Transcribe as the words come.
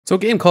So a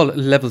game called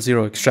Level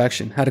Zero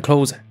Extraction had a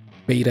close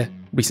beta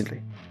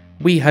recently.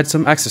 We had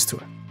some access to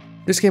it.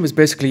 This game is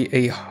basically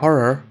a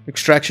horror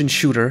extraction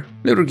shooter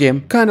looter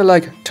game, kinda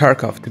like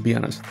Tarkov to be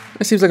honest.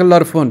 It seems like a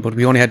lot of fun, but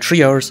we only had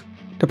 3 hours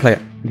to play it.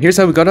 And here's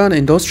how we got on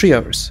in those 3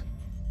 hours.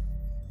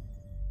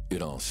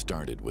 It all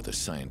started with a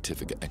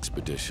scientific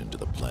expedition to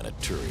the planet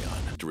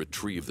Turion to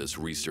retrieve this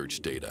research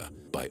data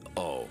by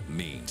all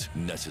means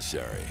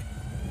necessary.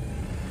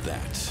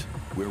 That's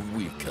where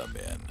we come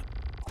in.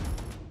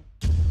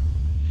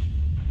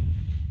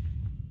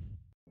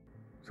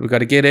 So we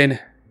gotta get in,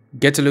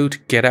 get to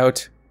loot, get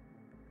out,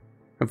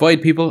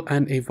 avoid people,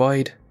 and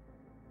avoid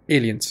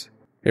aliens.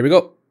 Here we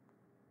go.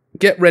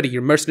 Get ready,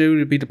 your mercenary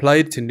will be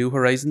deployed to New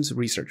Horizons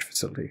research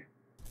facility.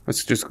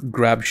 Let's just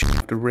grab shit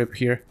off the rip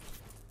here.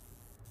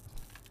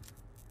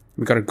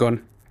 We got a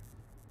gun.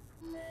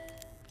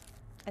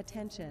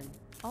 Attention.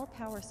 All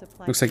power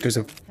supply. Looks like there's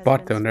a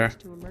bot down there.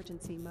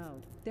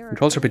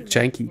 Controls are a bit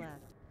janky.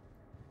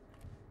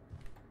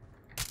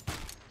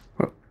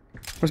 Oh,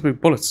 where's my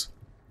bullets?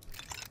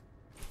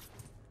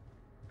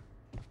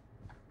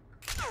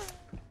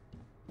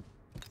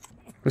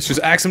 Let's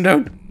just axe him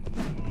down.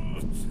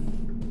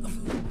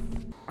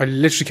 I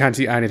literally can't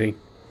see anything.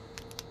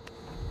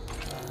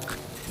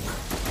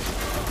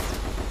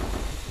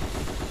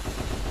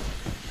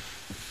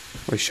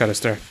 Oh, he shot us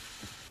there.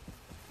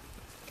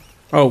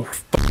 Oh,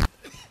 f***.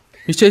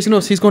 He's chasing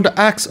us. He's going to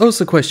axe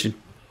us a question.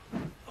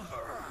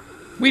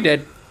 We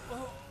did.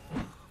 I'm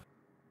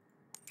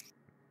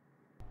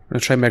gonna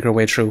try and make our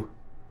way through.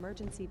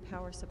 Emergency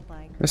power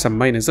supply. That's a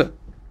mine, is it?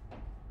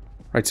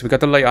 Right, so we got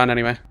the light on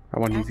anyway. I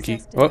want to use the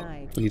key. Oh,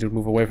 we need to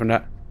move away from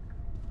that.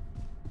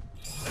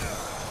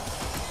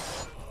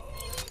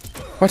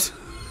 What?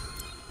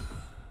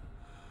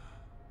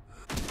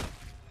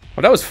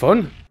 Well, that was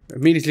fun.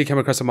 Immediately came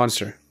across a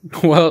monster.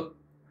 Well,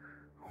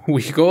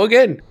 we go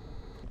again.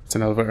 It's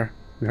an elevator.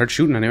 We heard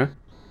shooting anyway.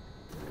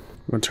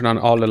 We're gonna turn on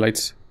all the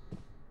lights.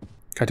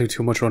 Can't do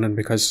too much running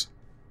because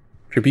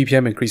if your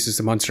BPM increases,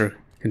 the monster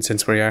can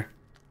sense where you are.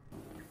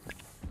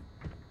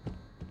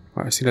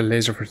 Oh, I seen a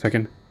laser for a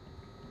second.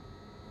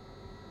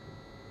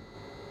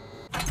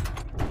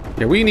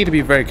 Yeah, we need to be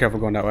very careful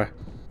going that way.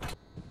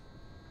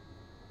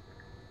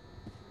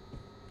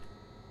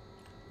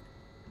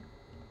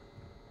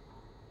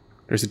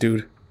 There's a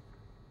dude.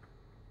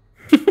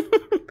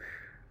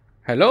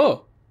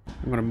 Hello!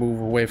 I'm gonna move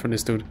away from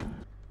this dude.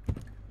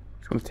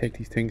 Just gonna take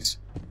these things.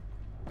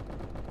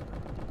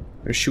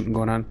 There's shooting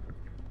going on.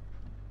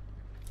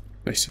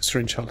 Nice,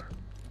 syringe shot.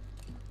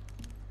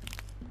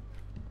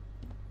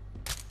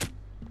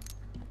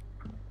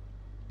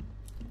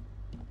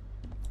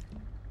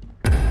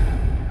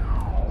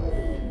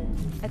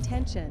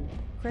 Attention,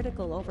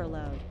 critical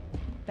overload.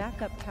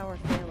 Backup power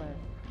failure.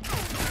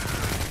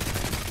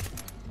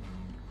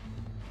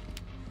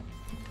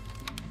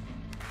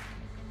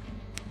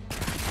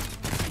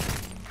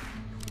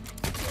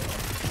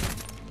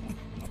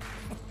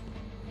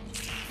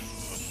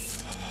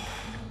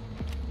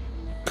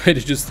 Try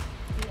to just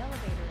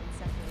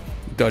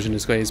dodging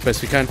this guy as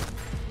best we can.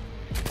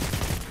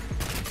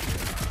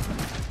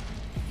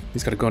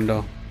 He's got a gun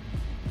though.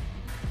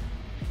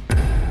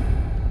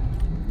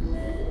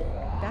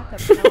 Backup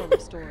power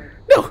restored.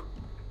 No!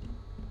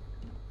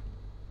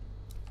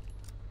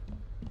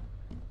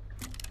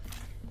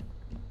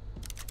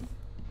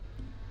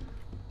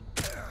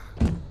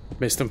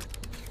 Missed him.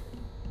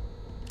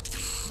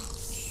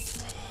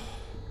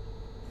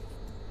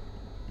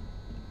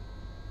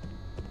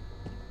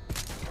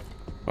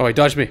 Oh, he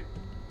dodged me.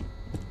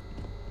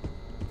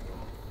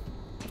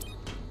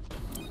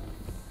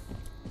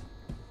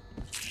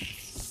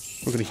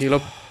 We're gonna heal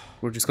up.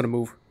 We're just gonna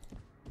move.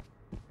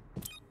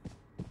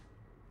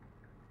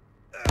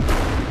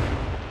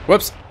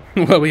 Whoops.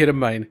 Well, we hit a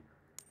mine.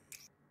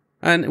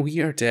 And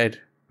we are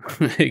dead.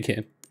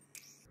 Again.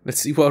 Let's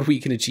see what we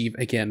can achieve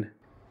again.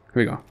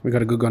 Here we go. We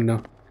got a good gun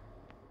now.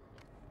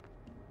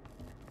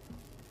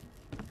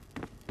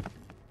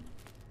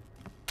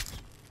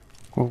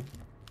 Oh.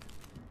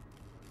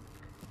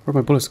 Where'd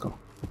my bullets go?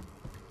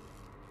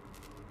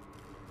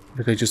 Or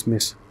did I just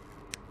miss?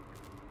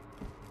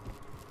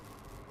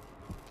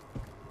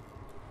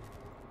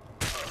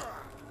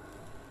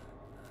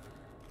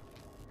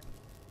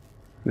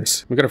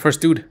 Nice. We got our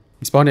first dude.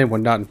 He spawned in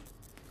one down.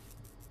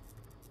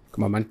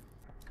 Come on, man.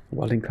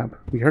 Welding clamp.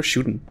 We heard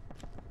shooting.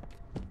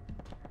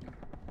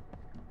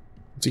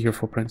 Let's see your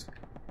footprints.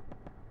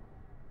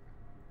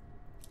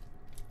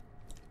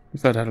 We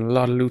thought I had a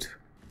lot of loot.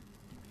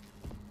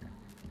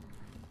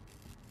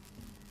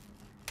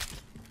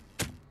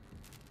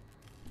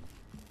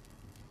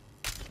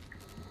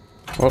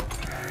 Oh.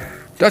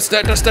 That's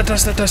that.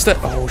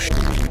 Oh, shit.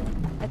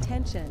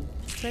 Attention,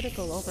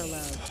 critical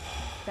overload.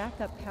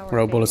 Backup power We're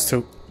out of bullets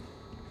too.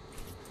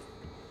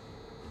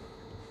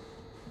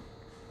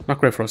 Not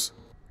great for us.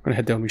 I'm gonna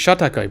head down. We shot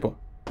that guy, but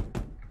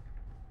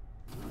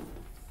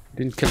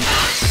didn't kill him.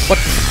 What?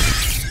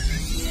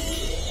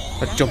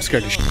 That jump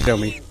scared the shit out of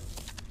me.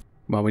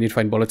 Well, we need to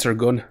find bullets or a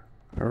gun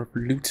or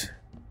loot.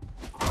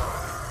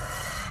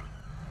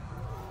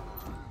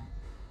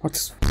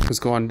 What's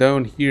going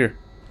down here?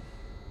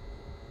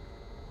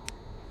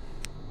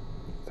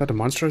 Is that a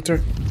monster out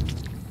there?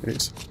 It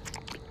is.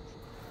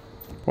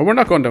 Well, we're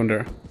not going down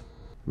there.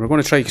 We're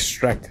going to try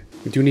extract.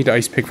 We do need the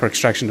ice pick for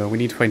extraction though. We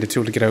need to find the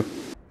tool to get out.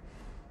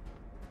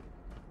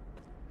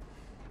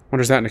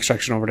 Wonder is that an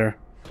extraction over there?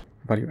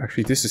 Value.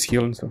 Actually, this is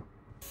healing, so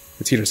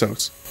let's heal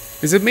ourselves.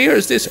 Is it me or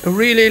is this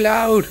really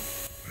loud?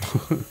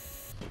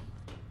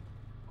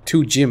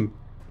 To Jim.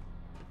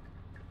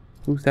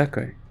 Who's that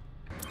guy?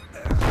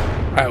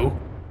 Ow.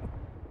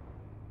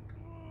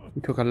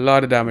 We took a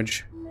lot of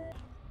damage.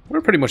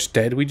 We're pretty much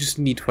dead. We just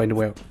need to find a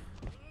way out.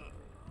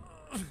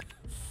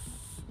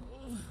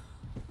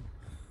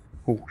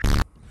 Oh,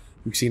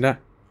 you seen that?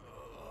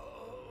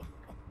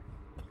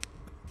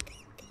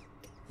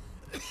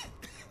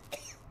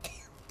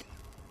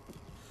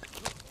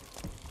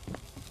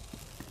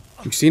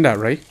 You've seen that,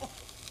 right?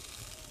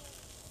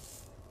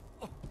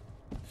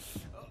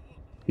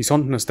 He's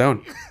hunting us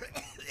down.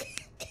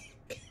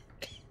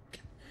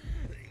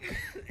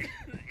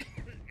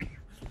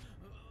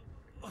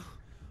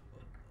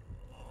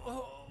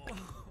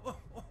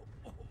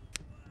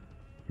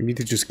 We need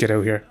to just get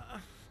out here.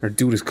 Our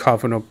dude is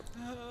coughing up,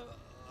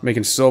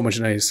 making so much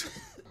noise.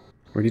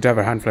 We need to have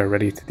our hand flare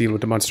ready to deal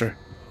with the monster.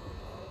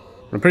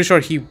 I'm pretty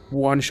sure he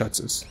one-shots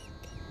us.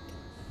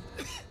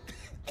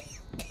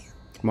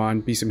 Come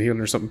on, be some healing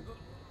or something.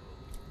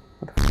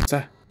 What the f is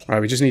that?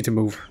 Alright, we just need to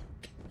move.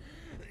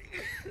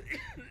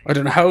 I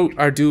don't know how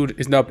our dude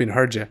is not being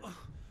heard yet.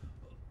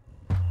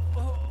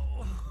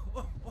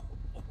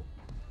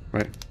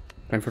 Right,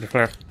 time for the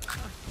flare.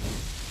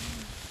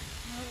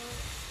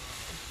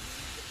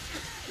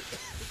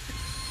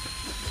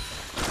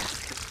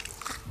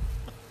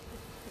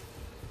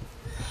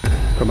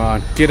 Come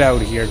on, get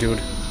out of here, dude.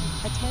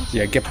 Attention.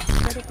 Yeah, get.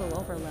 Critical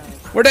overload.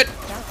 We're dead.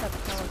 Backup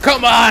power.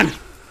 Come on!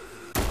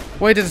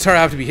 Why did the turret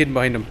have to be hidden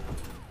behind him?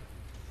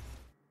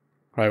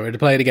 Alright, we're going to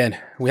play it again.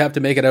 We have to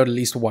make it out at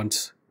least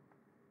once.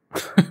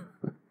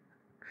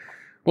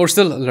 We're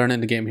still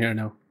learning the game here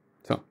now.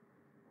 So,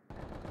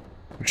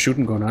 there's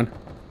shooting going on.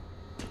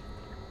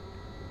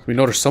 We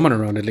know there's someone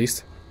around at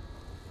least.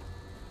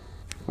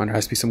 And there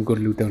has to be some good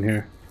loot down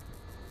here.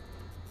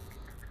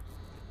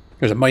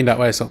 There's a mine that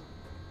way, so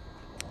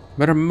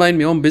better mind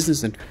my own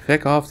business and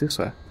feck off this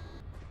way.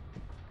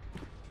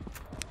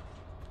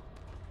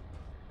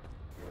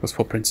 Those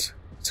footprints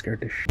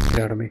scared the shit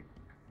out of me.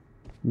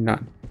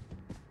 None.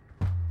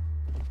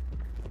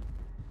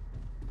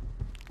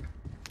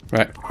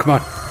 Right, come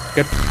on.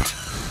 Get.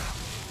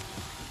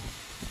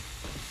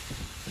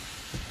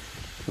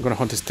 I'm gonna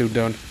hunt this dude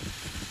down.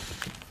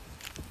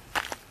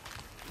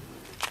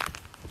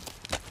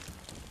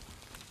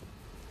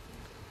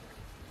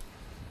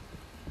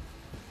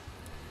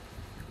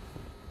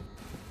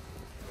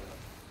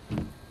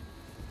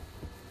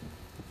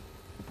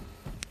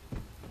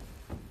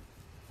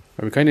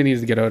 We kind of needed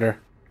to get out of there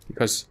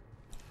because,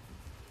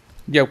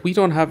 yeah, we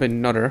don't have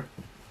another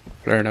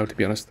flare now, to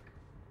be honest.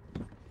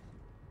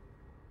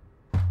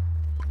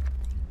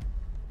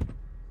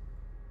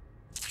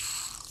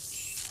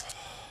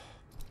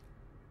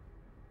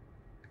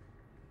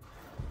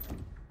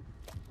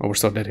 Oh, we're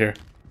still dead here.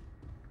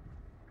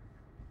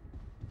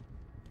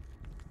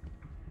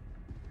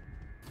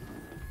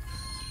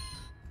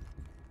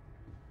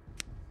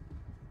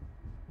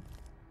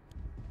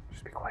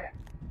 Just be quiet.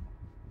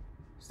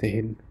 Stay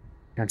hidden.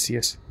 Can't see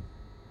us.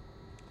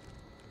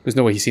 There's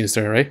no way he's seen us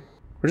there, right?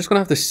 We're just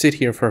gonna have to sit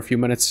here for a few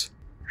minutes.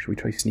 Or should we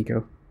try sneak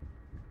out?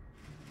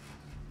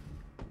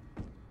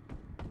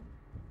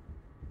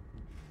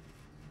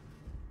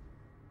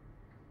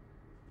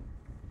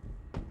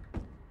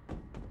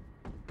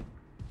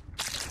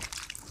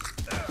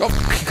 Oh,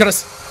 he cut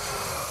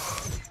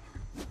us!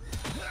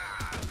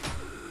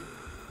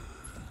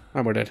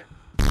 And we're dead.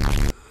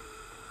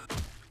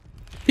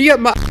 He got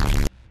my.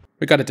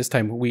 We got it this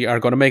time. We are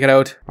going to make it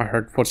out. I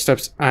heard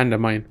footsteps and a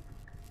mine.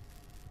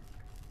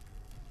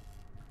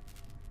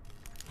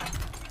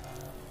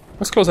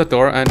 Let's close that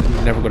door and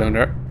never go down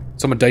there.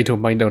 Someone died to a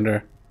mine down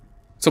there.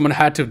 Someone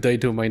had to have died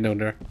to a mine down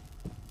there.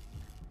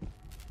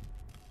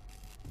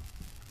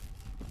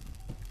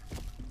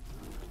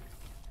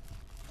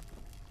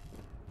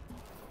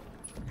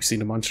 We've seen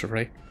the monster,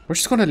 right? We're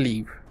just going to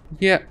leave.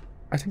 Yeah,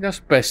 I think that's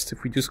best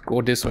if we just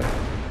go this way.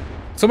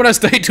 Someone has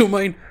died to a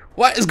mine.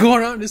 What is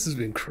going on? This has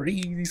been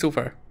crazy so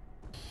far.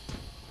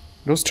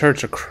 Those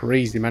turrets are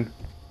crazy, man.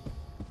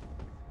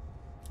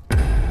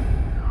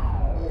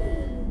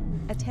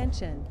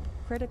 Attention.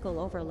 Critical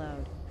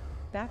overload.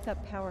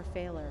 Backup power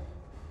failure.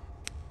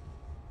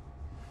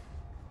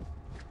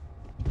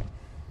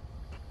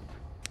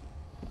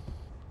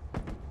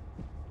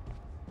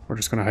 We're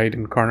just gonna hide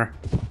in the corner.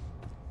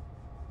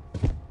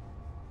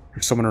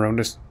 There's someone around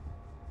us.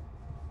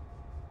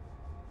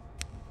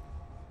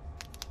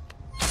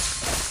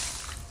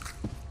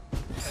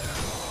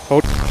 Oh.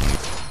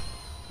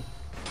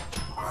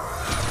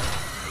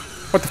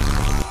 What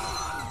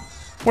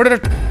the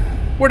f?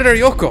 Where did our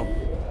yoke go?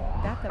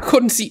 I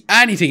couldn't see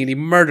anything and he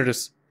murdered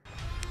us.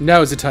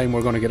 Now is the time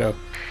we're gonna get out.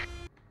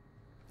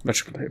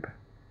 Electrical tape.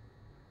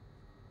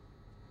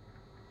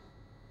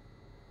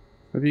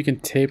 Maybe you can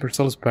tape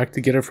ourselves back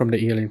together from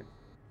the alien.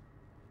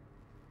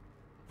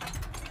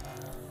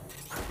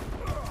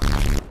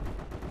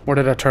 Where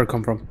did that turd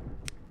come from?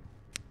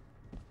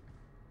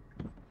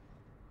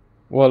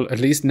 Well, at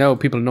least now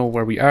people know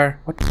where we are.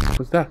 What the f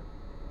was that?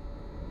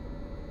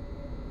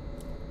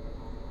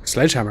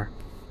 Sledgehammer.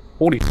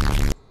 Holy.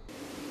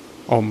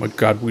 Oh my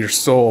god, we're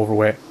so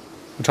overweight.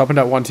 On top of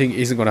that, one thing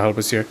isn't going to help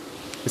us here.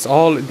 It's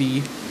all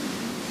the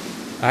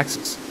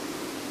axes.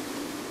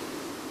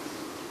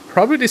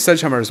 Probably the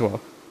sledgehammer as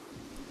well.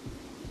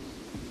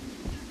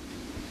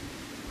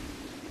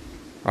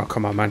 Oh,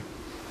 come on, man.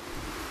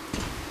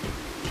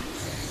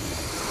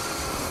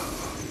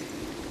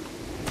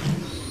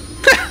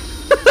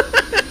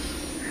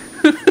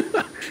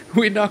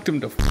 We knocked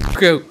him the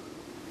fuck out.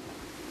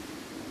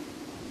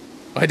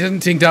 I didn't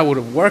think that would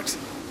have worked,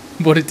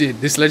 but it did.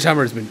 This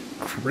sledgehammer has been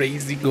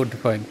crazy good to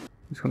find. I'm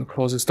just going to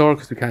close this door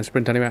because we can't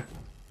sprint anyway.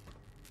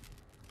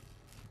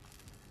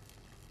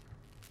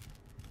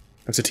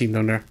 That's a team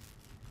down there.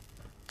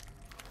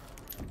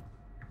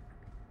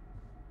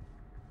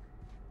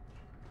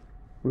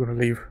 We're going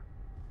to leave.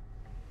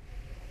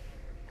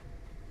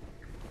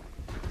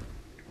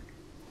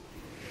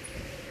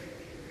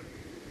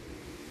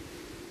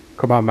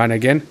 Come on, man,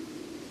 again?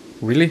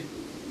 Really?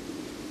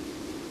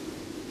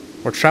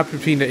 We're trapped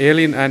between the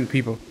alien and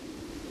people.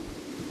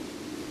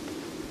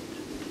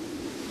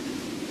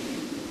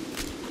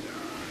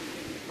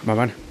 Come on,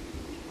 man.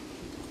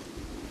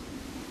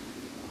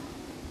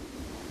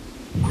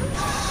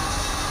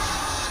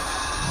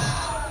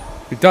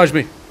 You dodged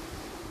me.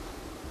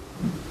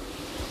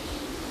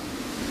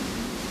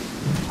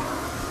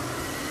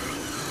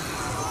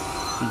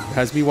 He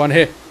has me one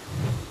hit.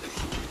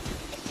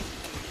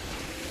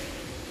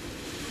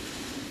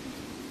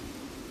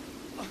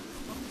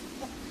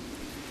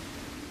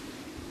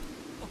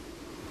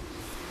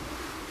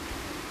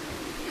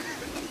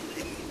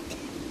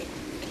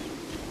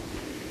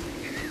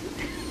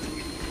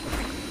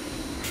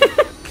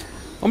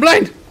 I'm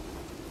blind!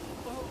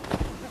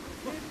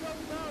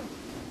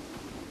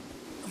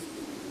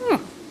 Huh.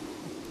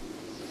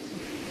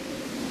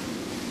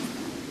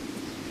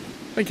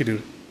 Thank you,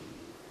 dude.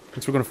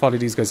 Guess we're gonna follow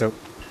these guys out.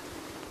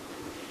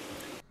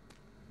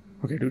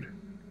 Okay, dude.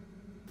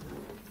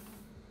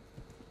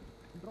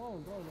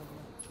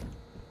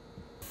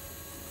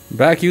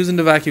 Back using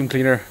the vacuum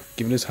cleaner,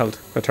 giving us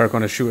health. That turret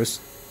gonna shoot us.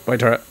 Bye,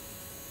 turret.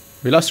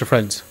 We lost our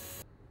friends.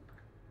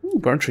 Ooh,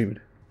 burn treatment.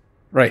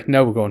 Right,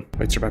 now we're going.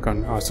 Lights are back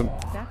on. Awesome.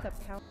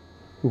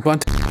 Move on.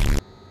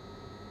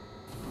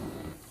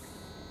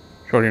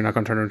 Surely you're not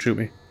going to turn around and shoot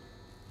me.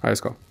 Alright,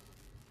 let's go.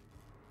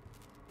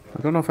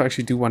 I don't know if I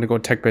actually do want to go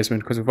tech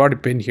basement because we've already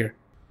been here.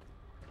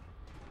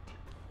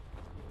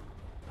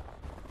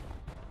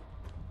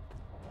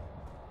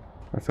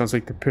 That sounds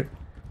like the pit.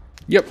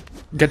 Yep.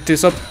 Get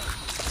this up.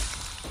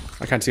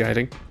 I can't see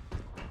anything.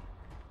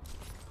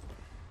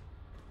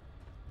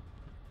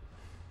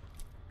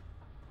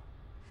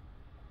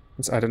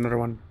 Let's add another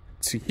one.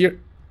 Let's see here.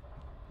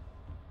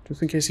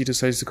 Just in case he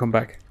decides to come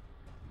back.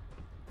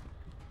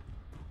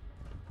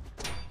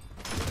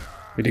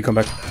 He did come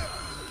back.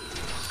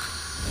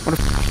 What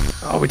a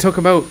oh, we took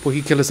him out, but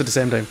he killed us at the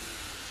same time.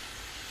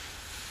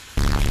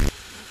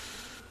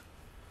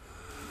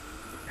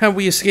 How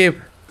we escape?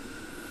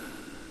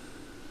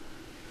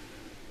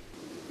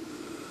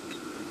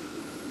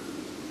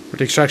 For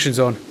the extraction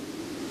zone.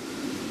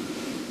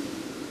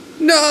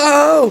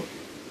 No!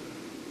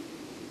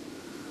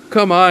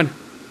 Come on.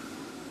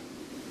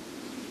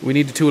 We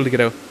need the tool to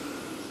get out.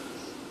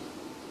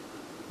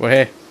 Well,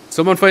 hey.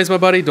 Someone finds my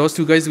body. Those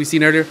two guys we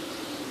seen earlier.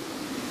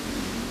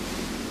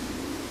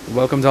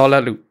 Welcome to all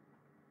that loot.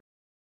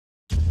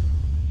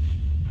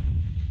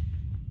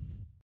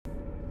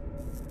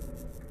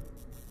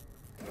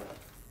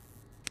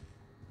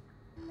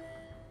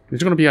 Is there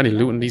going to be any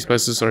loot in these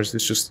places, or is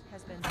this just...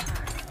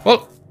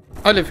 Well,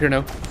 I live here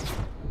now.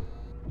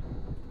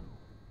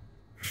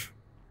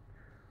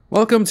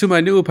 Welcome to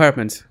my new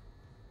apartment.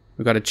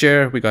 We got a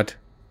chair, we got...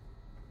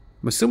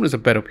 I'm assuming there's a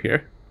bed up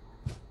here.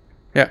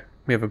 Yeah,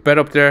 we have a bed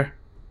up there.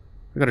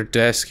 We got our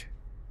desk.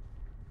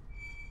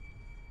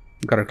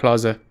 We got our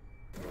closet.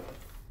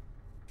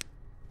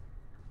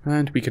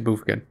 And we can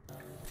move again.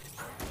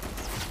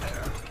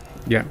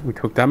 Yeah, we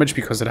took damage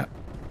because of that.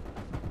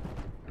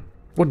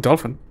 What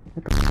dolphin?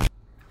 What the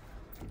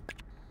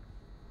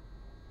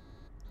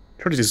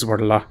surely this is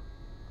worth a lot.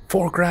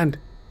 4 grand.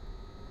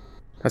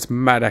 That's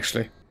mad,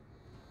 actually.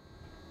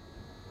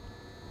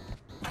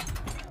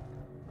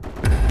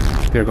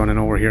 They're gonna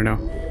know we're here now.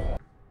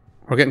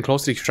 We're getting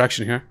close to the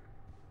extraction here.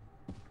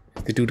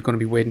 Is the dude gonna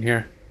be waiting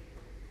here?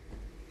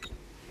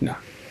 Nah.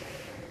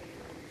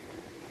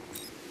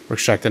 We're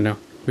extracting now.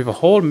 We have a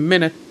whole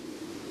minute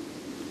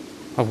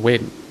of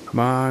waiting. Come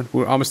on,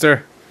 we're almost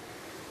there.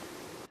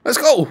 Let's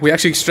go! We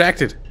actually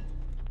extracted.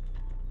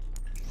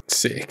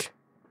 Sick.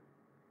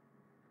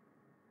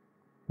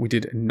 We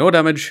did no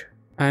damage,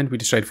 and we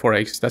destroyed 4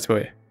 eggs. That's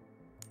why.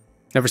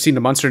 Never seen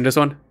the monster in this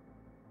one,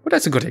 but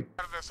that's a good thing.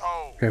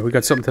 Okay, we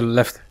got something to the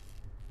left. So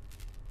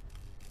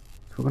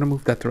we're gonna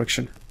move that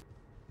direction.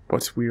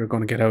 But we are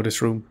going to get out of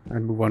this room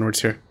and move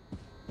onwards here.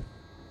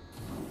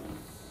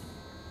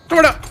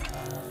 Door up!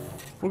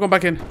 We're going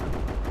back in.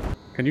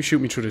 Can you shoot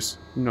me through this?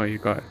 No, you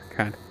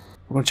can't.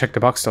 We're going to check the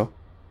box though.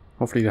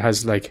 Hopefully it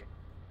has like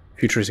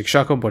futuristic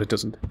shotgun, but it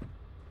doesn't.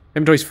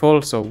 Inventory's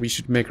full, so we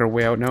should make our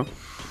way out now.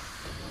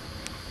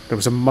 There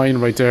was a mine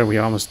right there. We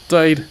almost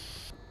died.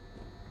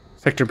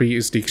 Sector B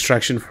is the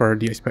extraction for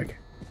the ice pack.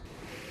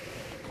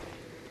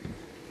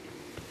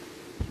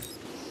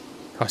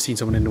 Oh, I've seen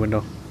someone in the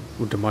window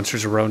with the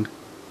monsters around.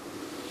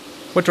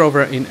 But they're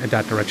over in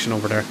that direction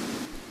over there.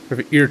 We have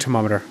an ear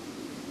thermometer.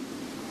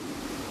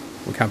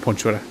 We can't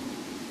punch with it.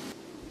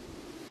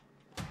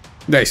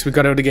 Nice, we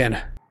got out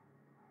again.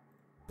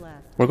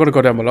 Left. We're going to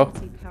go down below.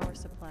 Power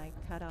supply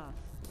cut off.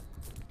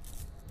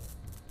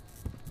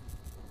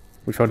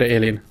 We found the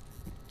alien.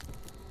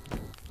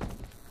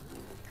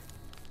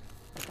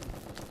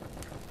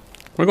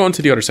 We're going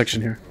to the other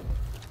section here.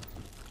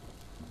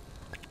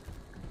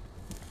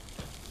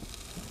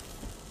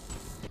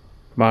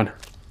 Come on.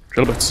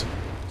 Drill bits.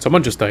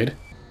 Someone just died.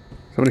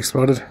 Someone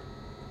exploded.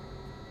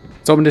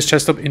 Let's open this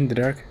chest up in the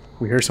dark.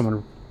 We hear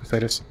someone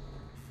beside us.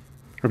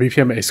 Our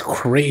BPM is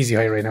crazy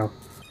high right now.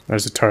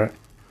 There's a turret.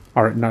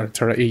 Or not a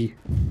turret, E.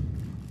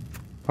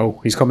 Oh,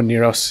 he's coming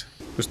near us.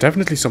 There's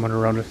definitely someone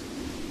around it.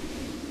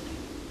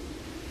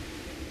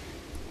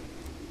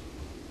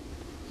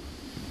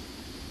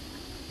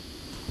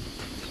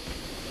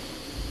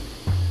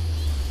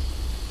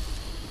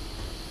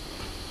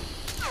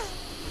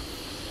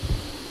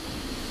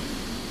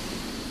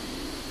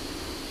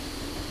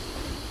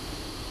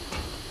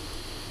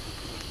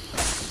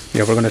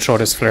 Yeah, we're gonna throw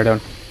this flare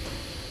down.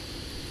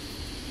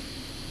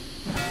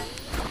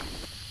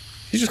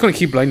 He's just gonna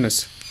keep blinding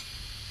us.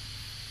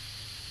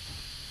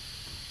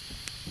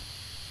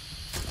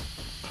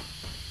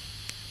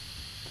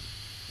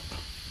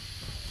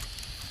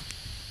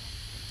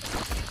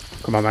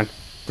 Come on, man.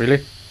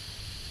 Really?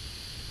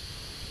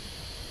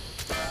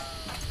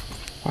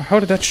 How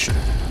did that Power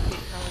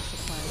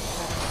supply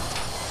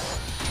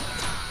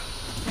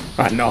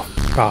cut off. Ah, no.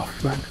 Oh,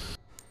 man.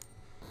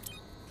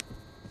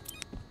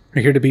 I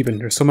hear the beeping.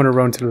 There's someone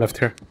around to the left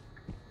here.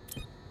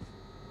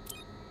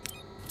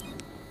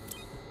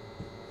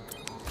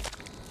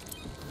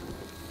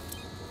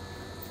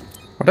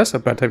 Oh, that's a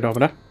bad time to open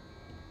that.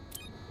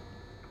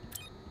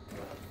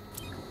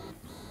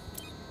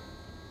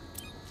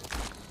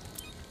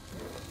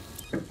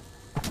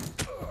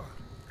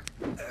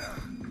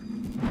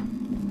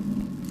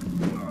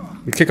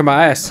 You're kicking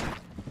my ass.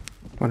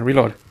 Want to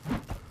reload?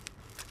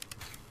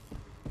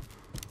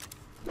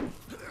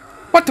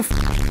 What the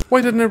f?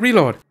 Why didn't I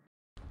reload?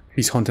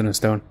 He's hunting us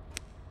down.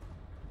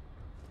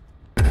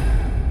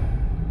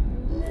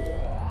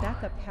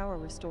 Backup power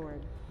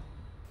restored.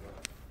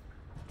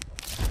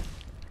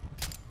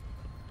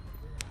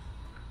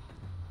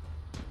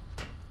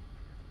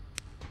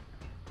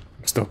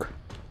 I'm stuck.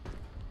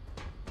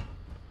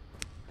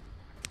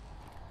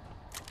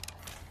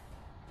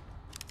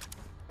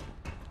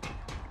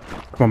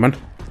 Come on, man.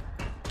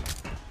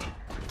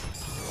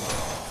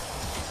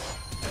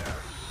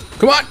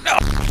 Come on! No!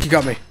 He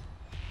got me.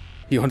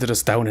 He hunted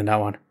us down in that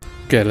one.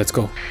 Okay, let's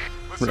go.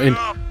 We're in.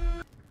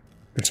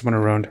 There's someone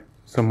around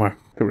somewhere.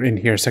 They were in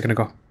here a second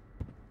ago.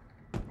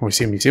 Oh, we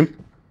see him. You see him?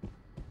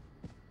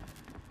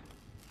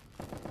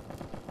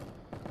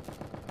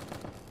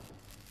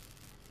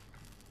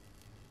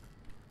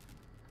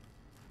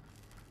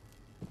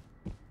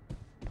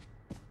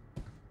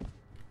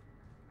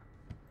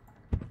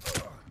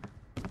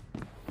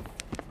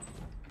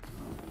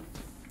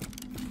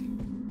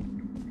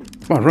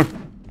 Come on, run.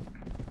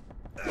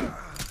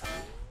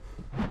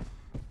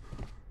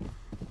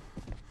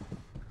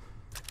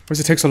 Why does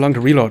it take so long to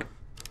reload?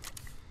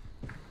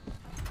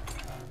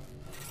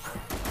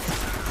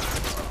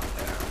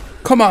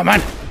 Come on, man!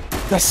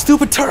 That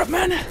stupid turret,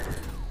 man!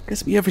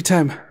 Gets me every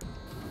time.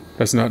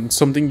 That's not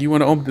something you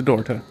want to open the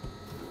door to.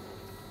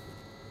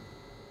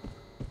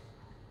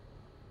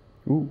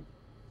 Ooh.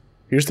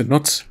 Here's the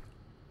nuts.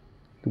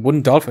 The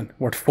wooden dolphin,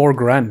 worth 4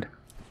 grand.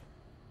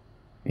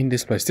 In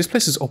this place. This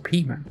place is OP,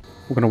 man.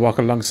 We're gonna walk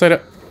alongside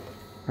it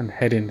and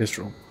head in this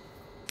room.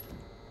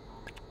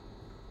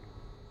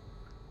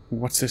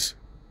 What's this?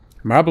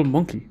 Marble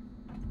monkey.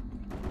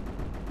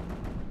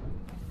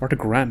 Worth 1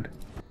 grand.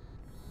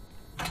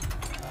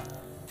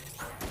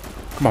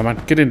 Come on,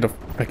 man. Get in the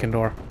fucking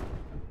door.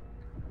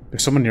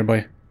 There's someone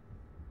nearby.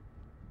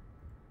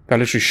 That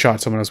literally shot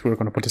someone else. We were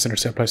gonna put this in our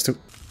safe place too.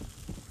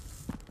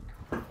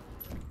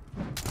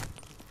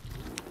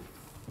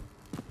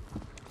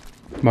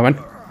 Come on,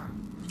 man.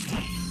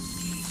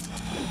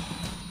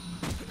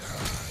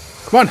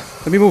 Come on!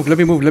 Let me move, let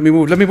me move, let me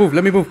move, let me move,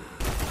 let me move!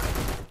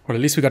 Well, at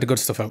least we got the good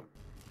stuff out.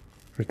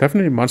 There's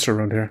definitely a monster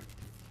around here.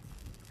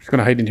 He's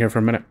gonna hide in here for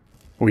a minute.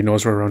 Oh, he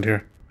knows we're around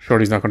here.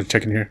 Surely he's not gonna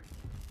check in here.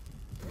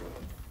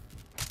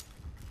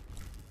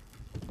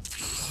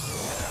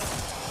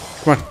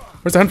 Come on,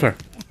 where's the hand flare?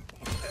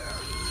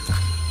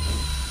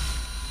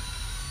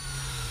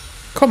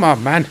 Come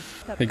on, man!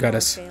 He got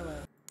us.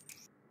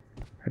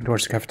 Head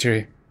towards the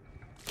cafeteria.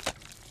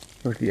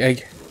 Where's the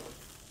egg?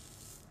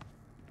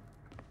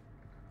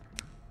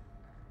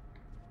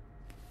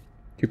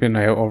 Keeping an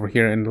eye out over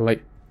here in the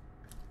light.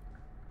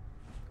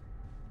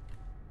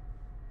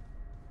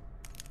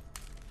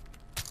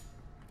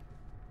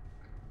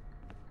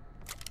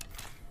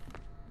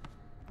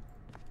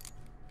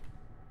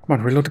 Come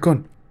on, reload the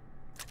gun.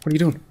 What are you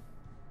doing?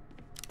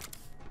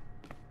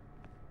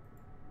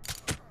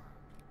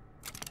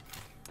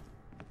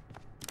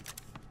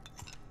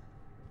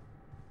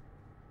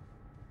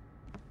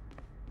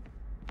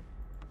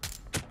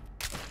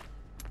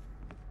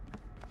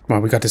 Come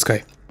on, we got this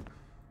guy.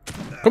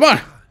 Come on!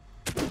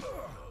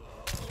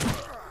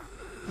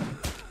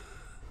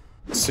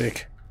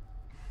 Sick.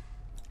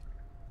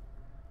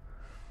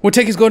 We'll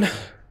take his gun.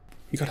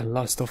 You got a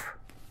lot of stuff.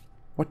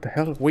 What the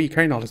hell? Why are you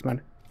carrying all this,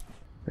 man?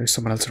 There's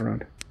someone else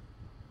around.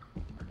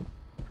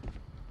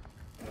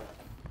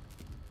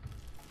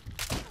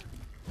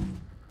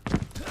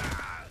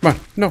 Come on.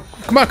 No.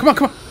 Come on, come on,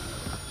 come on.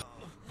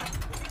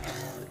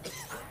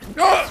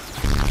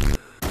 Oh!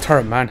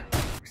 Turret, man.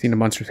 We've seen the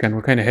monster scan.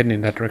 We're kind of heading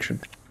in that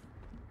direction.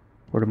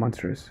 Where the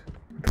monster is.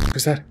 What the fuck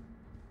is that?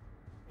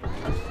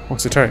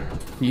 What's the turret?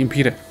 You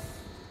impede it.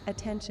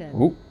 Attention.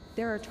 Ooh.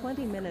 There are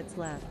 20 minutes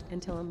left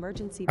until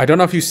emergency. I don't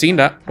know if you've seen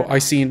that, but I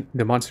seen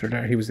the monster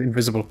there. He was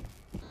invisible.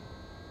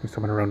 There's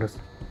someone around us.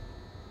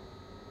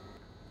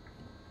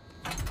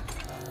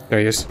 There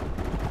he is.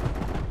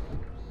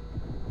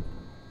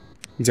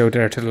 He's out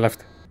there to the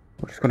left.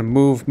 We're just gonna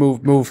move,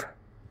 move, move.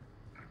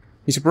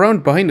 He's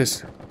around behind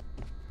us.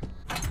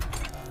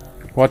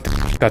 What?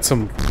 That's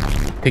some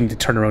thing to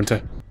turn around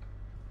to.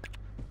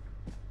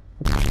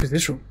 What is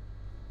this room?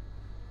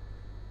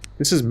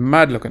 This is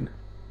mad looking.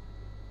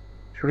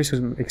 Surely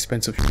some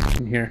expensive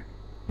in here.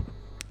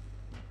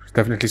 There's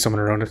definitely someone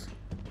around us.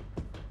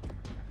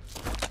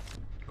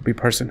 Could be a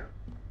person.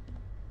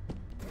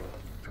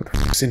 What the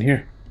f*** is in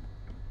here?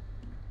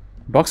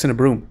 Box and a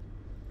broom.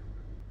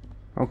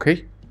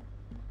 Okay.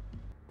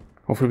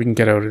 Hopefully we can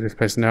get out of this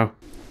place now.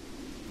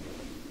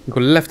 We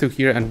go left through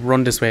here and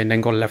run this way and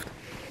then go left.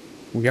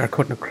 We are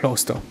cutting it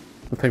close though.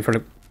 No time for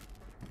the...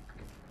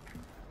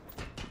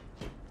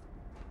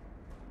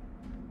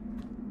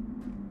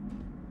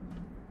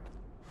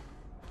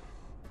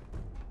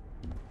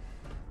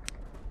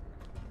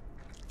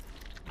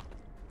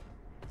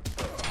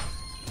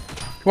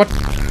 What?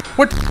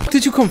 What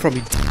did you come from?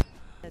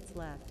 Minutes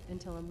left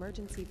until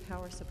emergency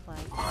power supply.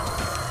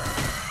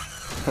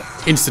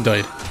 Oh, instant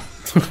died.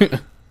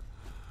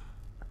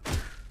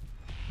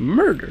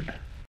 Murdered.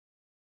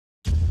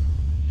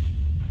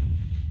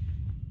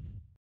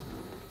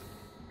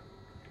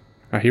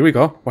 Ah, here we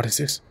go. What is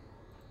this?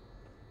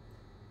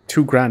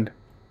 $2,000.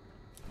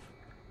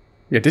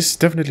 Yeah, this is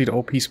definitely the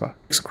OP spot.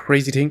 This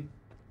crazy thing.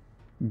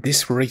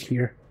 This right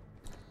here.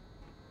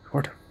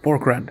 Worth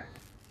 $4,000.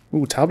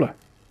 Ooh, tablet.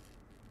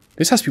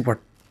 This has to be worth...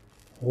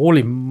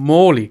 Holy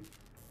moly.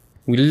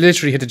 We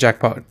literally hit the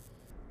jackpot.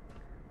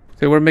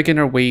 So we're making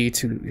our way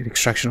to an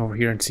extraction over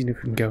here and seeing if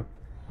we can go.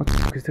 What the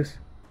fuck is this?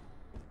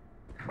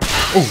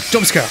 Oh,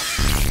 jump scare!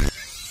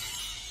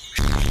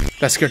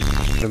 That scared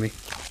the out of me.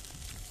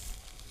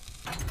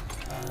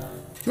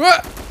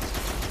 Ah!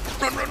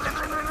 Run, run, run,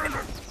 run, run,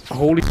 run.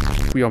 Holy...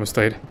 We almost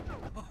died.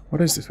 What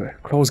is this way?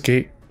 Closed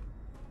gate.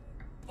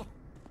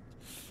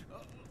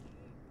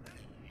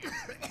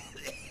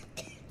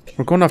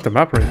 We're going off the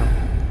map right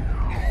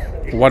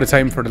now. What a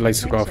time for the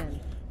lights to go off.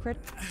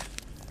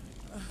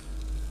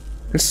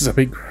 This is a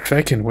big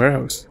fucking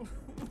warehouse.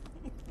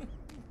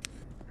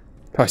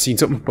 Thought I seen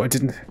something, but I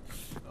didn't.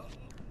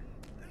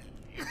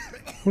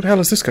 Who the hell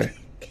is this guy?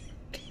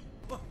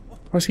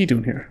 What's he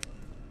doing here?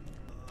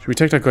 Should we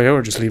take that guy out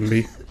or just leave him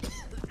be?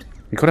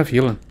 We could have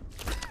healing.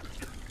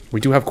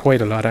 We do have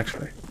quite a lot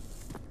actually.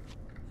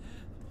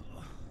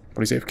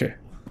 But he's AFK.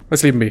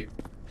 Let's leave him be.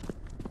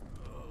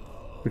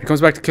 If he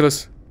comes back to kill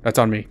us, that's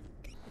on me.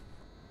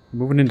 We're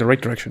moving in the right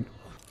direction.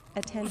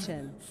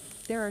 Attention.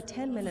 There are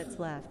 10 minutes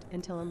left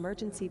until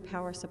emergency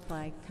power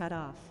supply cut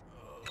off.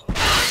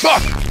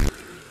 Fuck!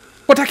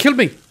 What? That killed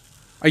me!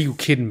 Are you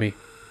kidding me?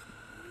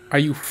 Are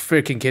you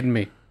freaking kidding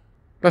me?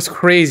 That's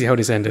crazy how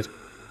this ended.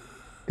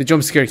 The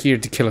jump scare here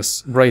to kill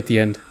us right at the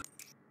end.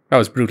 That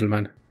was brutal,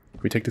 man.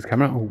 Can we take this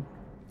camera? Oh.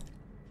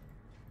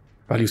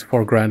 Value's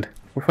 $4,000.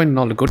 We're finding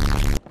all the good.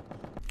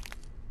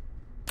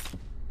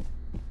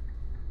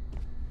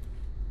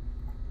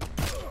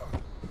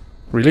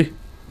 Really?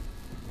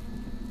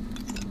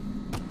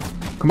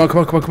 Come on, come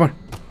on, come on, come on.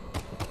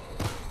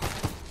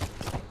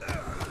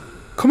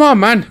 Come on,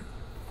 man.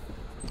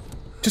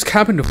 Just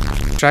camping the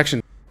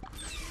distraction.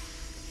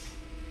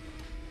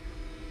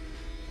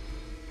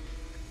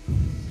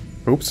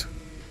 Oops.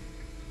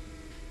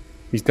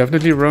 He's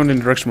definitely around in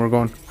the direction we're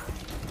going.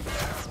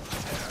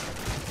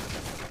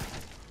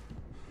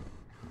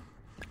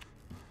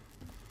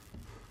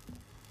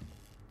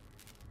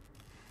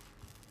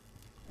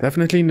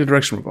 Definitely in the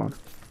direction we're going.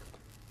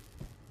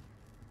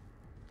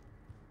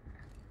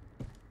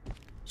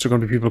 Is there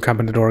going to be people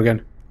camping the door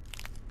again?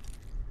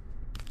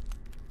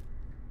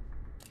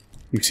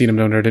 You've seen him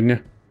down there, didn't you?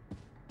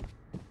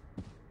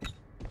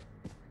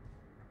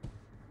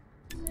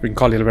 We can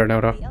call the elevator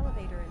now, though. The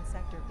elevator in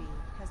Sector B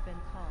has been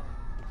called.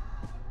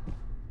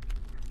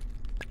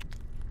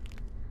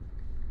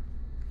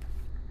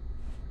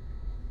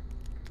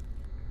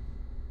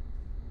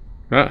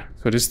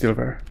 So it is the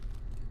elevator.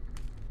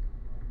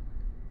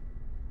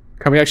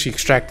 Can we actually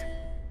extract?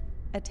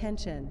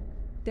 Attention.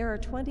 There are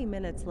 20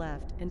 minutes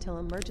left until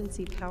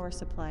emergency power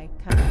supply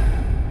cut.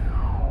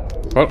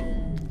 Well,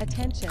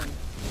 Attention.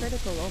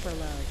 Critical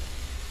overload.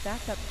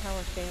 Backup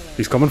power failure.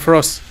 he's coming for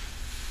us.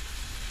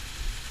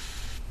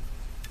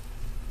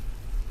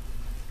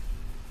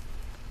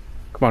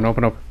 Come on,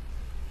 open up.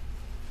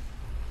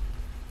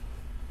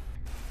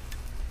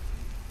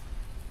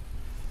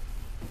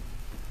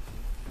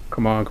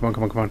 Come on, come on,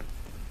 come on, come on.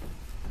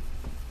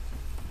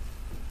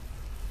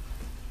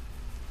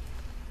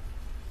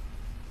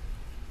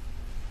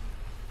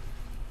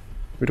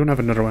 We don't have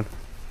another one.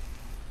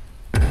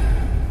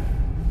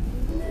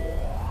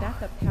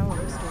 Backup power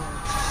restored.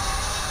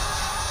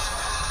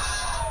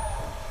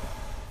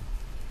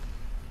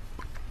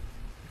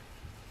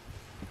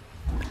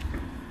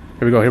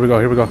 Here we go, here we go,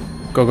 here we go.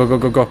 Go, go, go,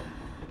 go, go.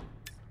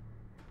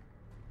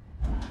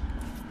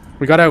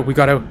 We got out, we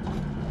got out.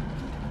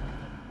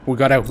 We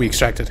got out, we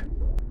extracted.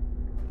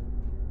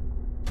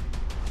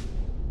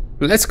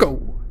 Let's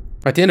go.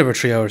 At the end of our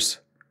 3 hours,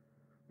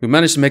 we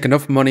managed to make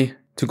enough money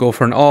to go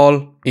for an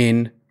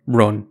all-in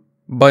run.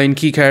 Buying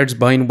keycards,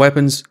 buying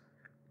weapons,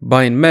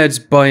 buying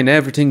meds, buying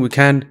everything we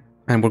can.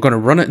 And we're going to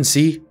run it and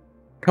see,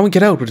 can we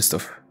get out with this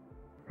stuff?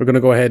 We're going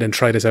to go ahead and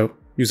try this out.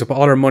 Use up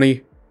all our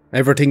money,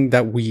 everything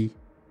that we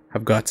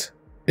have got.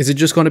 Is it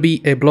just going to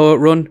be a blowout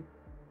run?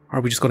 Or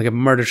are we just going to get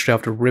murdered straight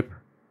off the rip?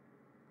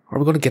 Or are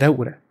we going to get out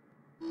with it?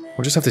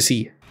 We'll just have to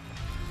see.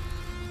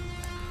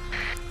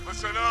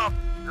 Listen up.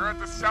 You're at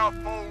the South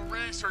Pole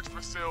Research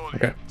Facility.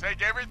 Okay.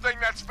 Take everything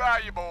that's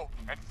valuable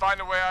and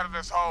find a way out of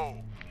this hole.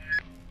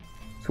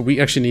 So we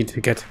actually need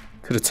to get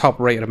to the top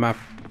right of the map.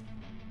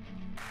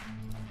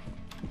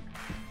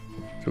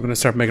 So we're going to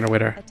start making our way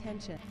there.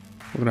 Attention.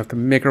 We're going to have to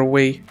make our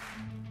way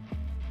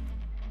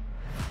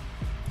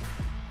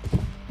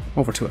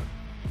over to it.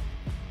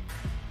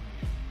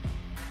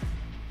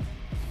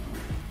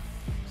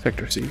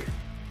 Sector C.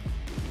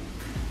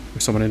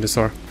 There's someone in the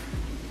store.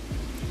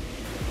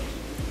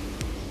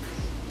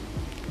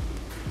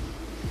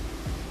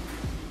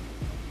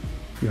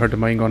 You heard the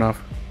mine going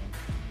off.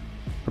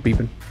 Or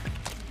beeping.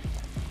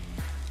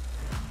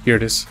 Here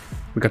it is.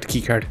 We got the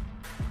key card.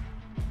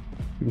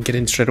 We can get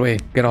in straight away.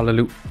 Get all the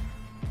loot.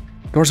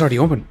 Door's already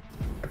open.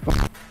 What the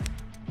fuck?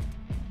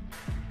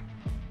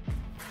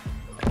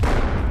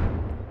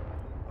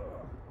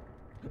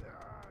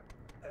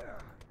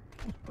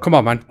 Come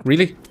on, man.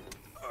 Really?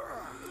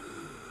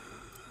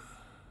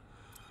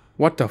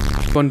 What the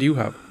fun do you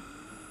have?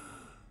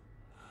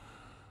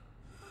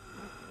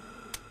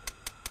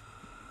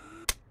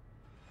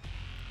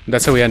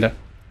 That's how we end it.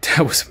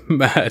 That was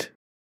mad.